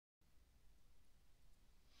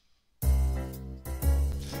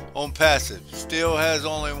ONPASSIVE still has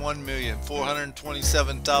only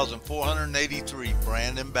 1,427,483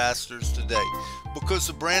 brand ambassadors today because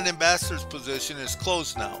the brand ambassador's position is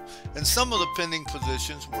closed now and some of the pending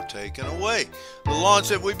positions were taken away. The launch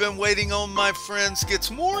that we've been waiting on, my friends,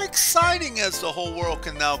 gets more exciting as the whole world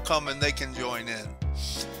can now come and they can join in.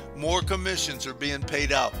 More commissions are being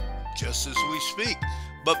paid out just as we speak,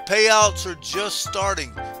 but payouts are just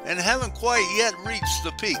starting and haven't quite yet reached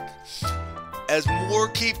the peak. As more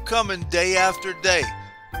keep coming day after day,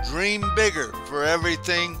 dream bigger for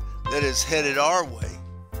everything that is headed our way.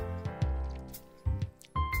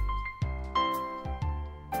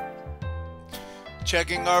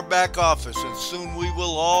 Checking our back office, and soon we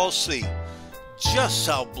will all see just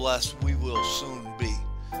how blessed we will soon be.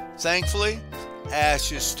 Thankfully,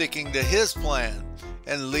 Ash is sticking to his plan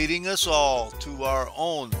and leading us all to our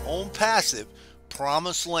own passive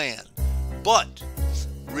promised land. But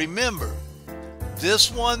remember,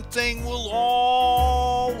 this one thing will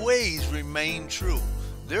always remain true.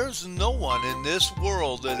 There's no one in this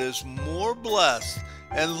world that is more blessed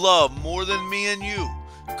and loved more than me and you.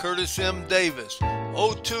 Curtis M. Davis,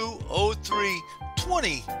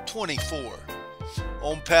 02/03/2024.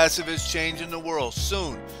 ONPASSIVE is changing the world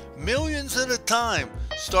soon, millions at a time,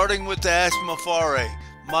 starting with the Ash Mafare,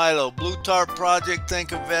 Milo, Blue Tarp Project,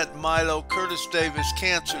 Think of Vet, Milo, Curtis Davis,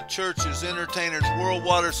 Cancer, Churches, Entertainers, World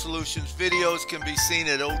Water Solutions. Videos can be seen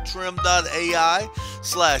at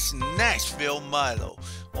otrim.ai/NashvilleMilo.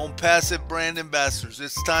 ONPASSIVE brand ambassadors,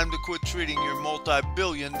 it's time to quit treating your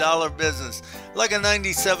multi-billion-dollar business like a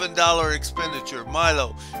 $97 expenditure.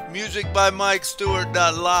 Milo, music by Mike Stewart.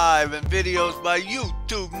 Live and videos by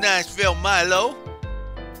YouTube Nashville Milo.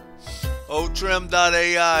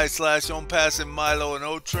 otrim.ai/ONPASSIVEMILO and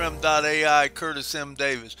otrim.ai Curtis M.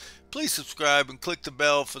 Davis. Please subscribe and click the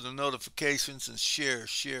bell for the notifications and share.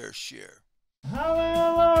 How they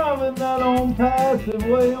loving that ONPASSIVE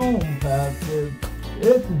way, ONPASSIVE.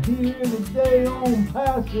 It's here today,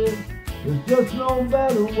 ONPASSIVE. There's just no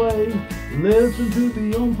better way. Listen to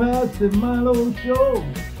the ONPASSIVE Milo show,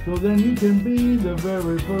 so then you can be the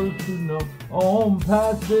very first to know.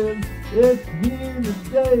 ONPASSIVE, it's here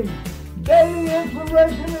today. Daily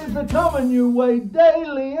inspiration is coming your way.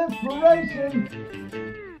 Daily inspiration,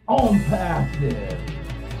 ONPASSIVE.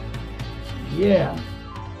 Yeah.